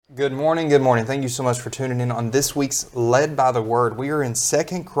Good morning, good morning. Thank you so much for tuning in on this week's Led by the Word. We are in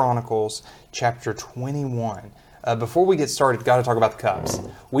 2 Chronicles chapter 21. Before we get started, got to talk about the cups.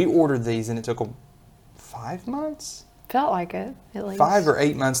 We ordered these and it took 5 months? Felt like it, at least. 5 or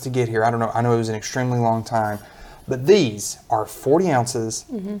 8 months to get here. I don't know. I know it was an extremely long time. But these are 40 ounces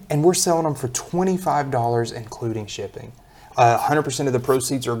and we're selling them for $25 including shipping. 100% of the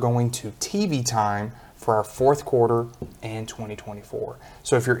proceeds are going to TV time for our fourth quarter and 2024.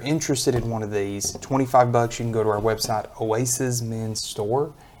 So if you're interested in one of these, $25, you can go to our website, Oasis Men's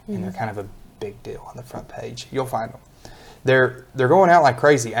Store, and they're kind of a big deal on the front page. You'll find them. They're going out like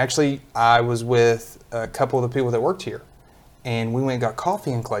crazy. Actually, I was with a couple of the people that worked here, and we went and got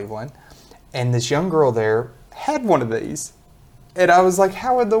coffee in Cleveland, and this young girl there had one of these. And I was like,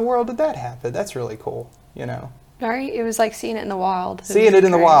 how in the world did that happen? That's really cool, you know. Right? It was like seeing it in the wild. Seeing it in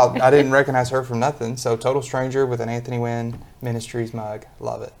the wild. I didn't recognize her from nothing. So total stranger with an Anthony Wynn Ministries mug.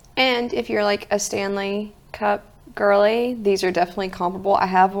 Love it. And if you're like a Stanley Cup girly, these are definitely comparable. I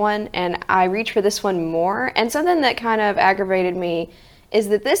have one and I reach for this one more. And something that kind of aggravated me is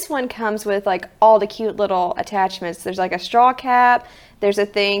that this one comes with like all the cute little attachments. There's like a straw cap. There's a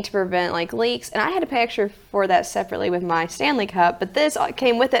thing to prevent like leaks. And I had to pay extra for that separately with my Stanley Cup. But this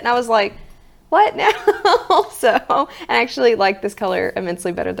came with it and I was like, what now? So, I actually like this color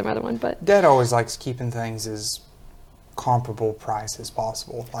immensely better than the other one. But Dad always likes keeping things as comparable price as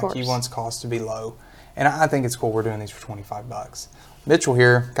possible. Like he wants costs to be low. And I think it's cool we're doing these for $25. Mitchell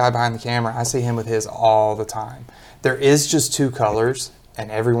here, guy behind the camera, I see him with his all the time. There is just 2 colors, and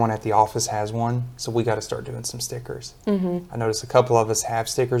everyone at the office has one, so we got to start doing some stickers. I noticed a couple of us have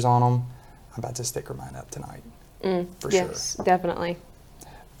stickers on them. I'm about to sticker mine up tonight. For sure. Yes, definitely.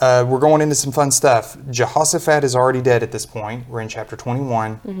 We're going into some fun stuff. Jehoshaphat is already dead at this point. We're in chapter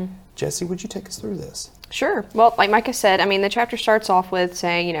 21. Jesse, would you take us through this? Sure. Well, like Micah said, I mean, the chapter starts off with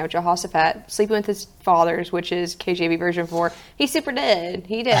saying, you know, Jehoshaphat sleeping with his fathers, which is KJV version 4. He's super dead.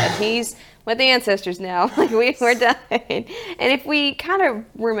 He dead. He's with the ancestors now. Like, we're done. And if we kind of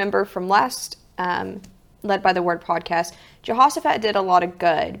remember from last Led by the Word podcast, Jehoshaphat did a lot of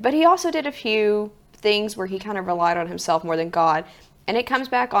good, but he also did a few things where he kind of relied on himself more than God. And it comes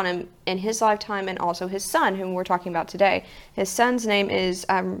back on him in his lifetime and also his son, whom we're talking about today. His son's name is,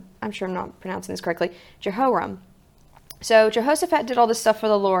 I'm sure I'm not pronouncing this correctly, Jehoram. So Jehoshaphat did all this stuff for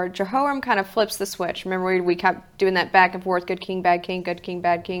the Lord. Jehoram kind of flips the switch. Remember, we kept doing that back and forth, good king, bad king, good king,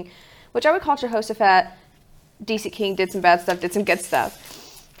 bad king, which I would call Jehoshaphat decent king, did some bad stuff, did some good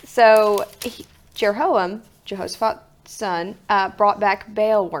stuff. So Jehoram, Jehoshaphat's son, brought back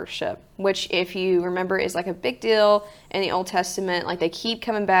Baal worship, which, if you remember, is like a big deal in the Old Testament. Like, they keep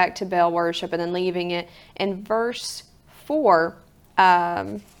coming back to Baal worship and then leaving it. In verse 4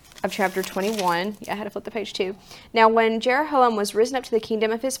 of chapter 21, I had to flip the page too. Now, when Jeroboam was risen up to the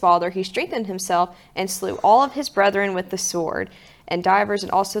kingdom of his father, he strengthened himself and slew all of his brethren with the sword, and divers,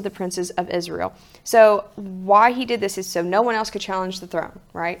 and also the princes of Israel. So why he did this is so no one else could challenge the throne,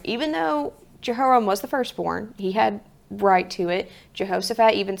 right? Even though Jehoram was the firstborn, he had right to it.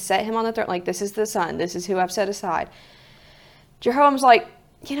 Jehoshaphat even set him on the throne, like, this is the son, this is who I've set aside. Jehoram's like,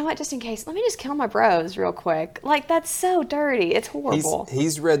 you know what, just in case, let me just kill my bros real quick. Like, that's so dirty. It's horrible.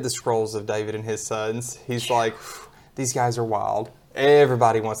 He's read the scrolls of David and his sons. He's like, these guys are wild.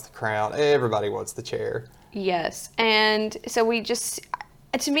 Everybody wants the crown. Everybody wants the chair. Yes. And so we just,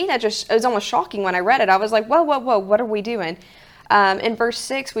 to me, that just, it was almost shocking when I read it. I was like, whoa, what are we doing? In verse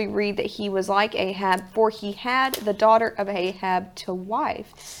 6, we read that he was like Ahab, for he had the daughter of Ahab to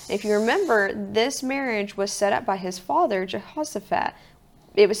wife. If you remember, this marriage was set up by his father, Jehoshaphat.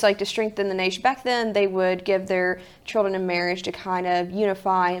 It was like to strengthen the nation. Back then, they would give their children in marriage to kind of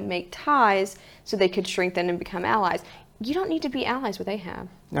unify and make ties so they could strengthen and become allies. You don't need to be allies with Ahab.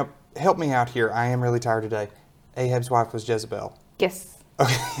 Now, help me out here. I am really tired today. Ahab's wife was Jezebel. Yes.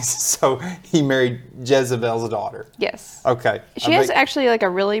 Okay, so he married Jezebel's daughter. Yes. Okay. She has actually like a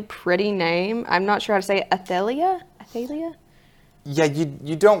really pretty name. I'm not sure how to say it. Athaliah? Yeah,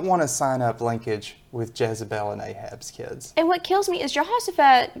 you don't want to sign up linkage with Jezebel and Ahab's kids. And what kills me is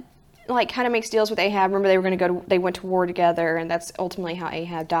Jehoshaphat like kind of makes deals with Ahab. Remember, they went to war together, and that's ultimately how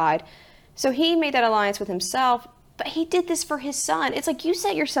Ahab died. So he made that alliance with himself, but he did this for his son. It's like, you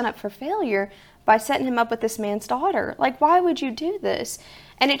set your son up for failure by setting him up with this man's daughter. Like, why would you do this?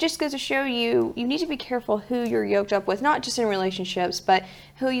 And it just goes to show you need to be careful who you're yoked up with, not just in relationships, but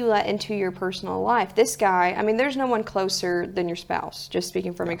who you let into your personal life. This guy, I mean, there's no one closer than your spouse, just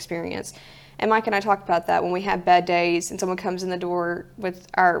speaking from experience. And Mike and I talk about that when we have bad days and someone comes in the door with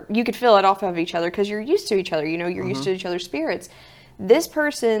you could feel it off of each other because you're used to each other, you're used to each other's spirits. This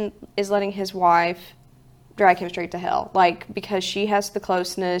person is letting his wife drag him straight to hell. Like, because she has the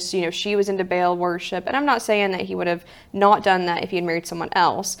closeness, you know, she was into Baal worship. And I'm not saying that he would have not done that if he had married someone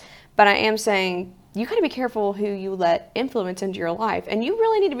else. But I am saying you got to be careful who you let influence into your life. And you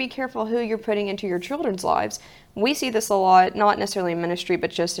really need to be careful who you're putting into your children's lives. We see this a lot, not necessarily in ministry,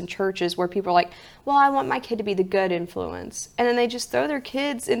 but just in churches where people are like, well, I want my kid to be the good influence. And then they just throw their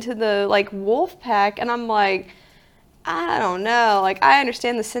kids into the, like, wolf pack. And I'm like, I don't know. Like, I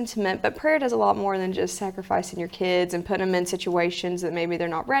understand the sentiment, but prayer does a lot more than just sacrificing your kids and putting them in situations that maybe they're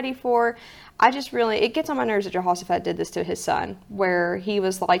not ready for. It gets on my nerves that Jehoshaphat did this to his son, where he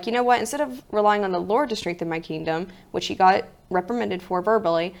was like, you know what, instead of relying on the Lord to strengthen my kingdom, which he got reprimanded for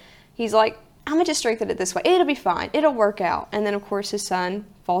verbally, he's like, I'm going to just strengthen it this way. It'll be fine. It'll work out. And then, of course, his son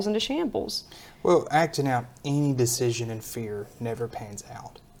falls into shambles. Well, acting out any decision in fear never pans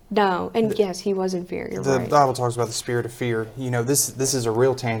out. No, and yes, he was in fear. You're right. The Bible talks about the spirit of fear. You know, this is a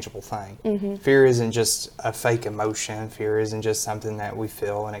real tangible thing. Mm-hmm. Fear isn't just a fake emotion. Fear isn't just something that we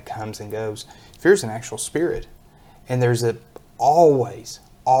feel and it comes and goes. Fear is an actual spirit. And there's always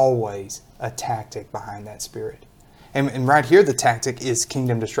a tactic behind that spirit. And right here, the tactic is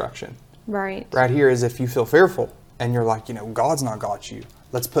kingdom destruction. Right. Right here is if you feel fearful and you're like, you know, God's not got you.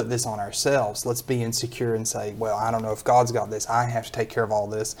 Let's put this on ourselves. Let's be insecure and say, well, I don't know if God's got this. I have to take care of all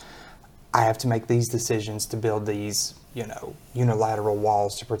this. I have to make these decisions to build these, you know, unilateral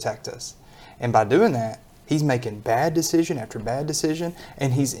walls to protect us. And by doing that, he's making bad decision after bad decision,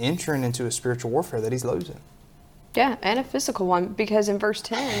 and he's entering into a spiritual warfare that he's losing. Yeah, and a physical one, because in verse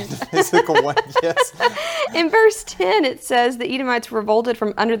 10... Physical one, yes. In verse 10, it says, the Edomites revolted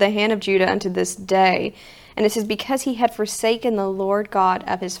from under the hand of Judah unto this day. And it says, because he had forsaken the Lord God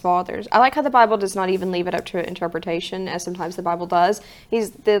of his fathers. I like how the Bible does not even leave it up to interpretation, as sometimes the Bible does.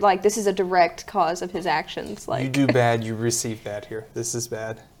 This is a direct cause of his actions. Like, you do bad, you receive bad here. This is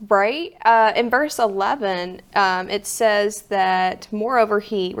bad. Right? In verse 11, it says that, moreover,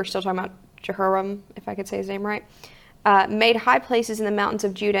 we're still talking about Jehoram, if I could say his name right, made high places in the mountains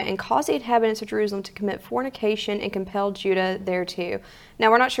of Judah and caused the inhabitants of Jerusalem to commit fornication and compelled Judah thereto.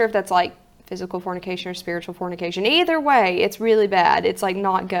 Now, we're not sure if that's like physical fornication or spiritual fornication. Either way, it's really bad. It's like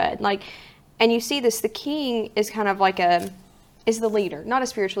not good. Like, and you see this, the king is kind of like is the leader, not a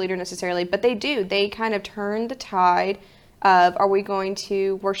spiritual leader necessarily, but they kind of turn the tide of, are we going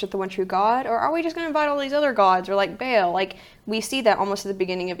to worship the one true God, or are we just going to invite all these other gods, or like Baal? Like, we see that almost at the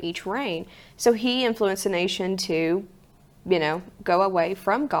beginning of each reign. So he influenced the nation to, you know, go away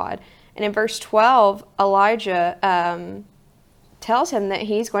from God. And in verse 12, Elijah tells him that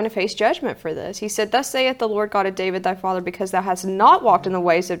he's going to face judgment for this. He said, thus saith the Lord God of David thy father, because thou hast not walked in the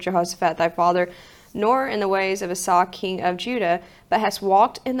ways of Jehoshaphat thy father, nor in the ways of Asa king of Judah, but hast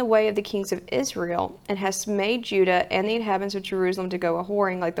walked in the way of the kings of Israel, and hast made Judah and the inhabitants of Jerusalem to go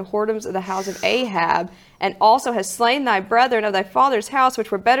a-whoring, like the whoredoms of the house of Ahab, and also hast slain thy brethren of thy father's house,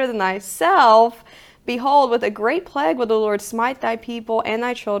 which were better than thyself. Behold, with a great plague will the Lord smite thy people, and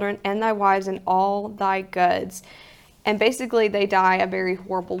thy children, and thy wives, and all thy goods. And basically, they die a very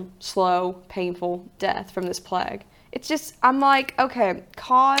horrible, slow, painful death from this plague. It's just, I'm like, okay,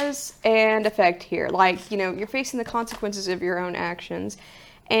 cause and effect here. Like, you know, you're facing the consequences of your own actions.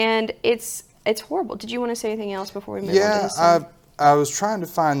 And it's horrible. Did you want to say anything else before we move on to this? Yeah, I was trying to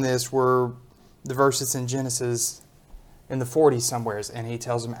find this where the verse is in Genesis in the 40s somewheres, and he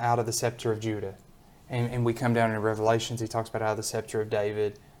tells them out of the scepter of Judah. And we come down in Revelations, he talks about out of the scepter of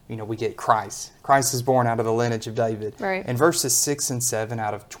David. You know, we get Christ. Christ is born out of the lineage of David. Right. And verses 6 and 7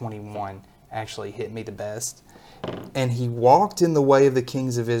 out of 21 actually hit me the best. And he walked in the way of the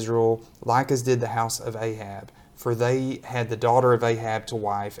kings of Israel, like as did the house of Ahab. For they had the daughter of Ahab to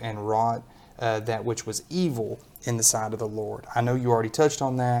wife, and wrought that which was evil in the sight of the Lord. I know you already touched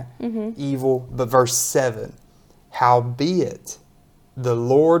on that, evil. But verse 7, howbeit the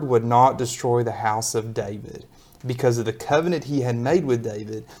Lord would not destroy the house of David, because of the covenant he had made with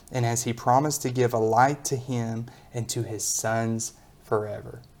David, and as he promised to give a light to him and to his sons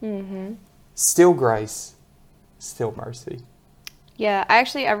forever. Mm-hmm. Still grace, still mercy. Yeah,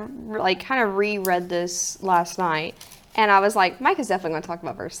 I kind of reread this last night, and I was like, Mike is definitely going to talk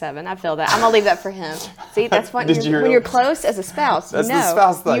about verse 7. I feel that. I'm going to leave that for him. See, that's what when you're close as a spouse. That's you know. the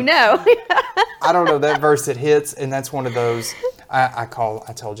spouse thing. You know. I don't know, that verse that hits, and that's one of those, I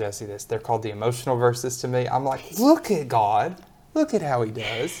told Jesse this, they're called the emotional verses to me. I'm like, look at God. Look at how he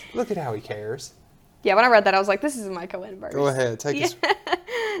does. Look at how he cares. Yeah, when I read that, I was like, this is my Cohen verse. Go ahead, take us.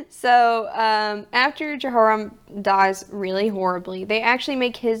 So, after Jehoram dies really horribly, they actually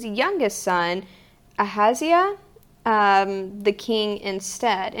make his youngest son, Ahaziah, the king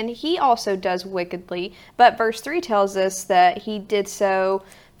instead. And he also does wickedly. But verse 3 tells us that he did so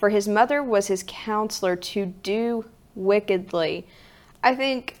for his mother was his counselor to do wickedly. I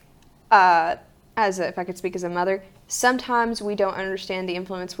think, if I could speak as a mother, sometimes we don't understand the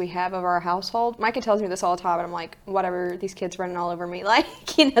influence we have of our household. Micah tells me this all the time, and I'm like, whatever, these kids running all over me. Like,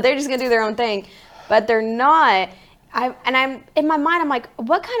 they're just going to do their own thing. But they're not. I'm in my mind, I'm like,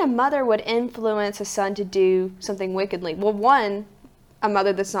 what kind of mother would influence a son to do something wickedly? Well, one, a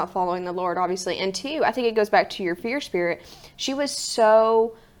mother that's not following the Lord, obviously. And two, I think it goes back to your fear spirit. She was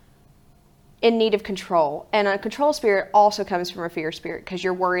so in need of control. And a control spirit also comes from a fear spirit because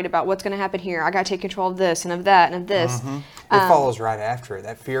you're worried about what's going to happen here. I got to take control of this and of that and of this. Mm-hmm. It follows right after it.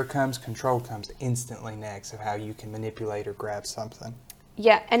 That fear comes, control comes instantly next of how you can manipulate or grab something.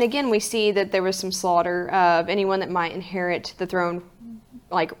 Yeah, and again, we see that there was some slaughter of anyone that might inherit the throne.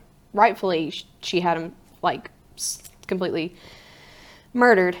 Like, rightfully, she had him, like, completely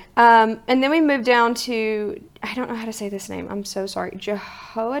murdered. And then we move down to, I don't know how to say this name. I'm so sorry.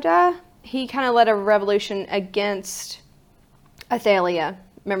 Jehoiada? He kind of led a revolution against Athaliah.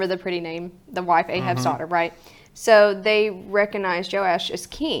 Remember the pretty name? The wife, Ahab's daughter, right? So they recognized Joash as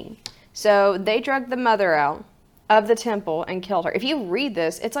king. So they dragged the mother out of the temple and killed her. If you read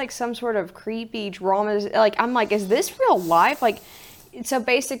this, it's like some sort of creepy drama. Like, I'm like, is this real life? Like, so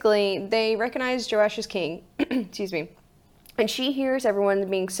basically, they recognized Joash as king. Excuse me. And she hears everyone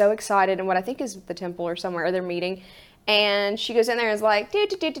being so excited in what I think is the temple or somewhere, they're meeting. And she goes in there and is like,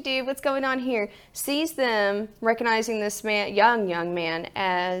 what's going on here? Sees them recognizing this man, young man,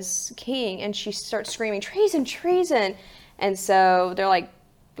 as king. And she starts screaming, treason, treason. And so they're like,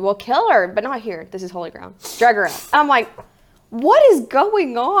 we'll kill her, but not here. This is holy ground. Drag her out. I'm like, what is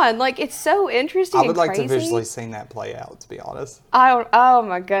going on? Like, it's so interesting and crazy. I would like to visually seen that play out, to be honest. Oh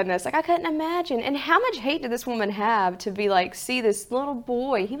my goodness. Like, I couldn't imagine. And how much hate did this woman have to be like, see this little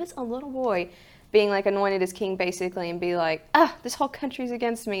boy, he was a little boy, being like anointed as king basically, and be like, this whole country's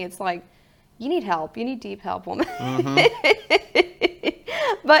against me. It's like, you need help. You need deep help, woman. Mm-hmm.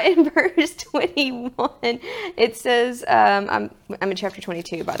 But in verse 21, it says, I'm in chapter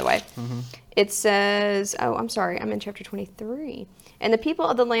 22, by the way. Mm-hmm. It says, I'm in chapter 23. And the people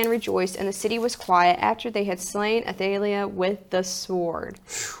of the land rejoiced, and the city was quiet after they had slain Athaliah with the sword.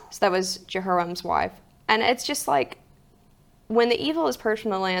 So that was Jehoram's wife. And it's just like, when the evil is purged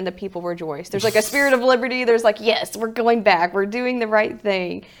from the land, the people rejoice. There's like a spirit of liberty. There's like, yes, we're going back. We're doing the right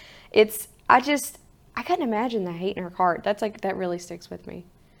thing. I couldn't imagine the hate in her heart. That really sticks with me.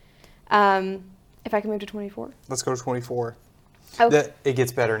 If I can move to 24. Let's go to 24. Okay. It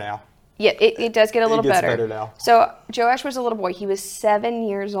gets better now. Yeah, it does get a little better. It gets better now. So Joash was a little boy. He was 7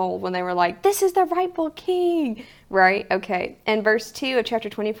 years old when they were like, this is the rightful king. Right? Okay. And verse 2 of chapter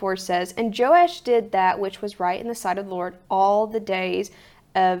 24 says, and Joash did that which was right in the sight of the Lord all the days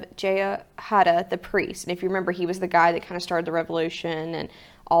of Jehoiada the priest. And if you remember, he was the guy that kind of started the revolution and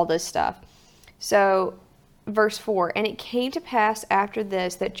all this stuff. So verse 4, and it came to pass after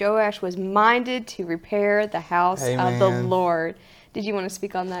this that Joash was minded to repair the house of the Lord. Did you want to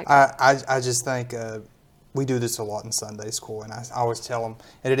speak on that? I just think we do this a lot in Sunday school, and I always tell them,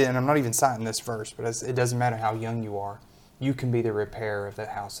 and I'm not even citing this verse, but it doesn't matter how young you are, you can be the repairer of the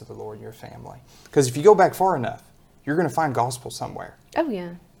house of the Lord in your family. Because if you go back far enough, you're going to find gospel somewhere. Oh,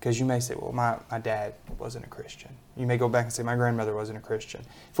 yeah. Because you may say, well, my dad wasn't a Christian. You may go back and say, my grandmother wasn't a Christian.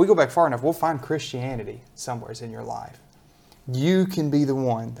 If we go back far enough, we'll find Christianity somewhere in your life. You can be the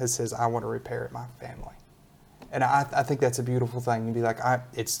one that says, I want to repair my family. And I think that's a beautiful thing. You'd be like,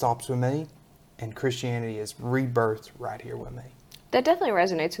 it stops with me, and Christianity is rebirthed right here with me. That definitely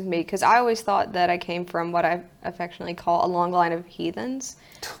resonates with me, because I always thought that I came from what I affectionately call a long line of heathens.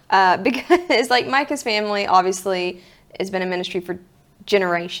 Because, like, Micah's family obviously has been in ministry for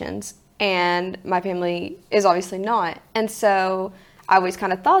generations, and my family is obviously not. And so I always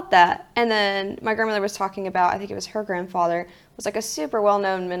kind of thought that. And then my grandmother was talking about, I think it was her grandfather, was like a super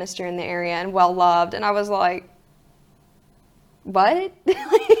well-known minister in the area and well-loved. And I was like, what?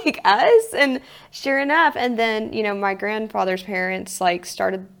 Like us? And sure enough, and then, my grandfather's parents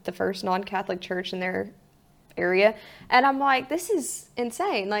started the first non-Catholic church in their area, and I'm like, this is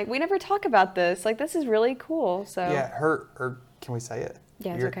insane. Like, we never talk about this. Like, this is really cool. So yeah, her can we say it?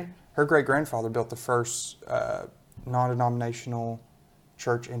 Yeah, it's okay. Her great grandfather built the first non-denominational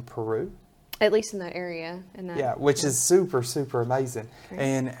church in Peru. At least in that area. Which is super, super amazing. Right.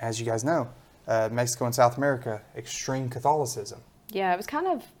 And as you guys know, Mexico and South America, extreme Catholicism. Yeah, it was kind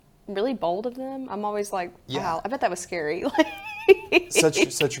of really bold of them. I'm always like, wow, I bet that was scary.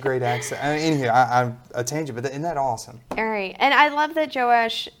 Such a great accent. I mean, anyway, I'm a tangent, but isn't that awesome? All right. And I love that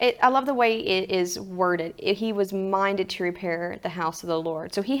Joash, I love the way it is worded. He was minded to repair the house of the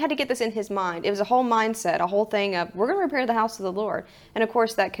Lord. So he had to get this in his mind. It was a whole mindset, a whole thing of, we're going to repair the house of the Lord. And of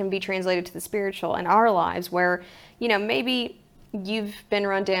course, that can be translated to the spiritual in our lives where, maybe you've been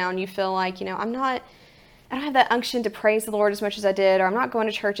run down. You feel like, I don't have that unction to praise the Lord as much as I did, or I'm not going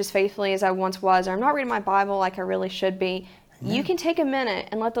to church as faithfully as I once was, or I'm not reading my Bible like I really should be. Amen. You can take a minute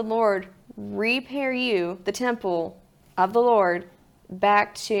and let the Lord repair you, the temple of the Lord,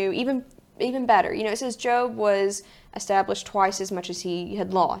 back to even better. It says Job was established twice as much as he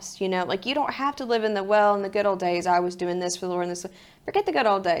had lost. You don't have to live in the good old days. I was doing this for the Lord and this. Forget the good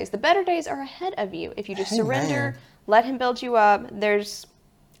old days. The better days are ahead of you. If you just surrender, let him build you up.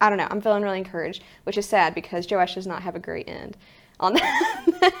 I don't know. I'm feeling really encouraged, which is sad because Joash does not have a great end.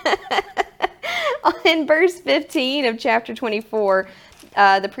 In verse 15 of chapter 24,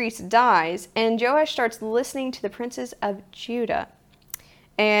 the priest dies, and Joash starts listening to the princes of Judah.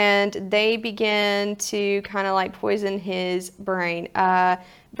 And they begin to kind of like poison his brain.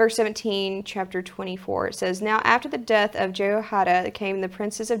 Verse 17, chapter 24, it says, Now after the death of Jehoiada came the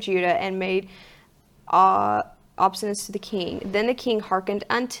princes of Judah and made obstinance to the king. Then the king hearkened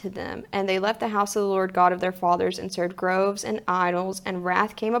unto them, and they left the house of the Lord God of their fathers and served groves and idols, and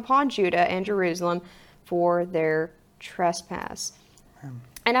wrath came upon Judah and Jerusalem for their trespass.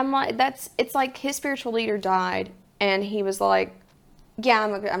 And I'm like, it's like his spiritual leader died, and he was like, yeah,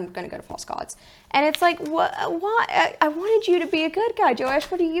 I'm going to go to false gods. And it's like, what? Why? I wanted you to be a good guy, Joash.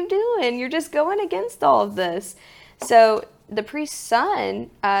 What are you doing? You're just going against all of this. So the priest's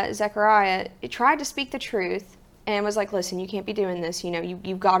son, Zechariah, tried to speak the truth and was like, listen, you can't be doing this.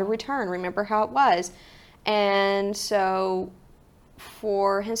 You've got to return. Remember how it was. And so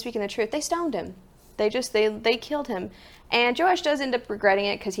for him speaking the truth, they stoned him. They killed him. And Joash does end up regretting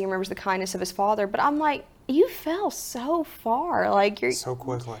it because he remembers the kindness of his father. But I'm like, you fell so far. Like so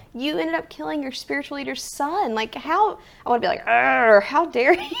quickly. You ended up killing your spiritual leader's son. Like how? I want to be like, how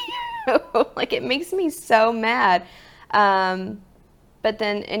dare you? Like it makes me so mad. But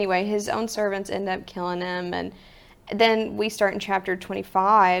then anyway, his own servants end up killing him, and then we start in chapter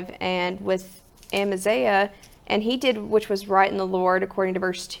 25 and with Amaziah, and he did which was right in the Lord according to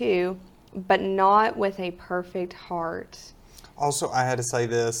verse 2, but not with a perfect heart. Also, I had to say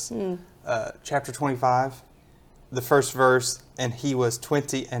this, chapter 25, the first verse, and he was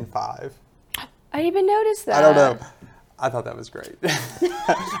 20 and 5. I didn't even notice that. I don't know. I thought that was great.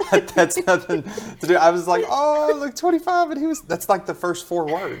 That's nothing to do. I was like, oh, look, 25, and that's like the first 4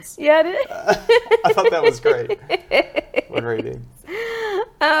 words. Yeah, it is. I thought that was great when reading.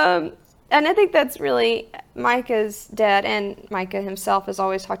 And I think that's really Micah's dad, and Micah himself has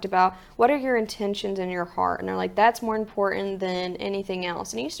always talked about, what are your intentions in your heart? And they're like, that's more important than anything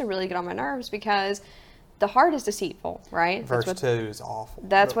else. And it used to really get on my nerves because the heart is deceitful, right? Verse 2 is awful.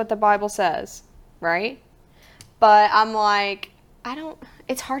 That's what the Bible says, right? But I'm like,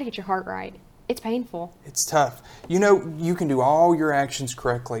 it's hard to get your heart right. It's painful. It's tough. You can do all your actions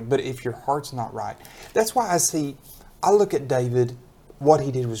correctly, but if your heart's not right. That's why I look at David, what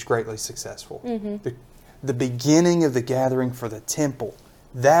he did was greatly successful. Mm-hmm. The beginning of the gathering for the temple,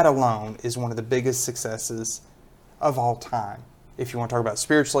 that alone is one of the biggest successes of all time. If you want to talk about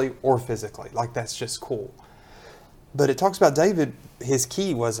spiritually or physically, like that's just cool. But it talks about David, his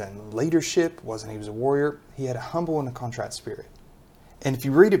key wasn't leadership, he was a warrior. He had a humble and a contrite spirit. And if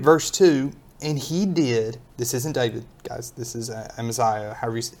you read it, verse 2, and he did, this isn't David, guys, this is Amaziah,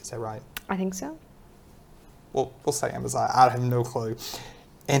 however you say, is that right? I think so. Well, we'll say Amaziah, I have no clue.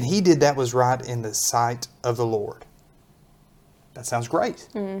 And he did that was right in the sight of the Lord. That sounds great.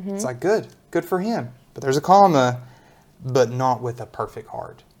 Mm-hmm. It's like, good for him. But there's a comma, but not with a perfect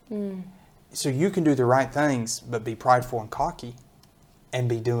heart. Mm. So you can do the right things, but be prideful and cocky and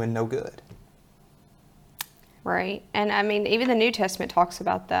be doing no good. Right. And I mean, even the New Testament talks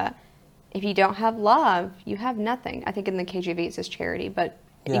about that. If you don't have love, you have nothing. I think in the KJV it says charity, but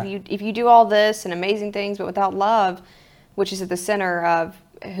yeah. if you do all this and amazing things, but without love, which is at the center of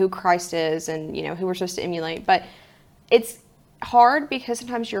who Christ is and, who we're supposed to emulate. But it's hard because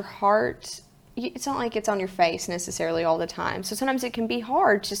sometimes your heart, it's not like it's on your face necessarily all the time. So sometimes it can be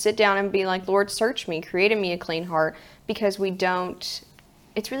hard to sit down and be like, Lord, search me, create in me a clean heart, because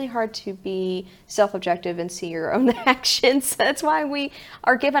it's really hard to be self-objective and see your own actions. That's why we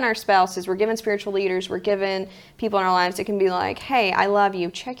are given our spouses, we're given spiritual leaders, we're given people in our lives that can be like, hey, I love you.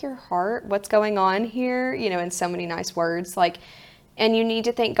 Check your heart. What's going on here? In so many nice words. And you need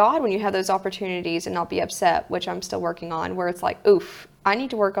to thank God when you have those opportunities and not be upset, which I'm still working on, where it's like, oof, I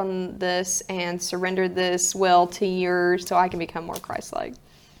need to work on this and surrender this will to yours so I can become more Christ-like.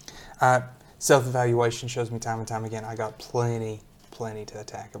 Self-evaluation shows me time and time again I got plenty to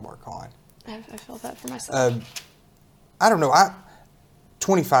attack and work on. I feel that for myself. I don't know.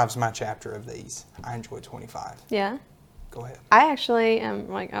 25 is my chapter of these. I enjoy 25. Yeah? Go ahead. I actually am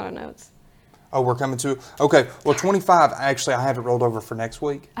like, I don't know. Oh, we're coming to... Okay, well, 25, actually, I have it rolled over for next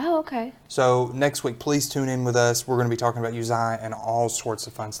week. Oh, okay. So next week, please tune in with us. We're going to be talking about Uzziah and all sorts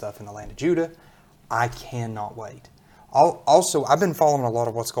of fun stuff in the land of Judah. I cannot wait. Also, I've been following a lot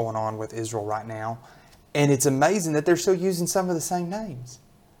of what's going on with Israel right now, and it's amazing that they're still using some of the same names.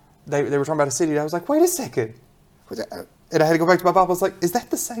 They were talking about a city, and I was like, wait a second. And I had to go back to my Bible. I was like, is that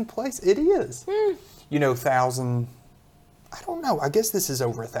the same place? It is. You know, I don't know. I guess this is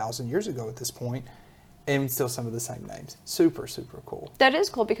over 1,000 years ago at this point, and still some of the same names. Super, super cool. That is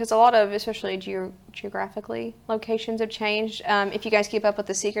cool because a lot of, especially geographically, locations have changed. If you guys keep up with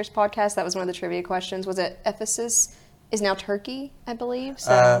the Seekers podcast, that was one of the trivia questions. Was it Ephesus is now Turkey, I believe?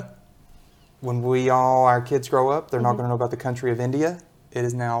 So when our kids grow up, they're not going to know about the country of India. It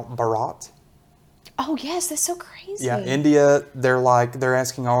is now Bharat. Oh, yes, that's so crazy. Yeah, India, they're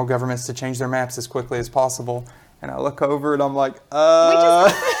asking all governments to change their maps as quickly as possible. And I look over and I'm like, wall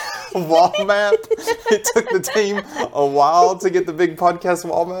map? It took the team a while to get the big podcast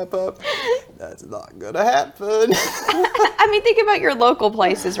wall map up. That's not going to happen. I mean, think about your local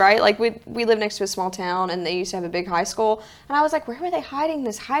places, right? Like, we live next to a small town, and they used to have a big high school. And I was like, where were they hiding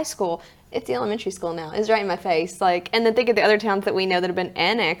this high school? It's the elementary school now. It's right in my face. Like, and then think of the other towns that we know that have been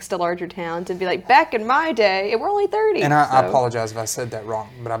annexed to larger towns and be like, back in my day, we're only 30. And I apologize if I said that wrong,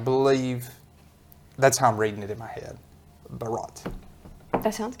 but I believe that's how I'm reading it in my head. Bharat.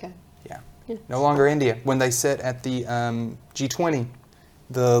 That sounds good. Yeah. No longer India. When they sit at the G20,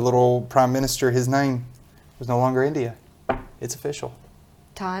 the little prime minister, his name was no longer India. It's official.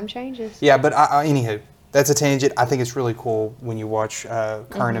 Time changes. Yeah, but anywho, that's a tangent. I think it's really cool when you watch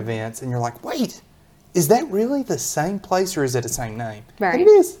current events and you're like, wait, is that really the same place or is it the same name? Right. And it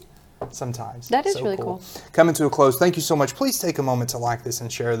is. Sometimes. That is really cool. Coming to a close. Thank you so much. Please take a moment to like this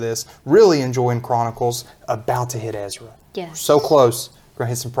and share this. Really enjoying Chronicles. About to hit Ezra. Yes. So close. We're going to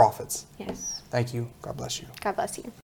hit some prophets. Yes. Thank you. God bless you. God bless you.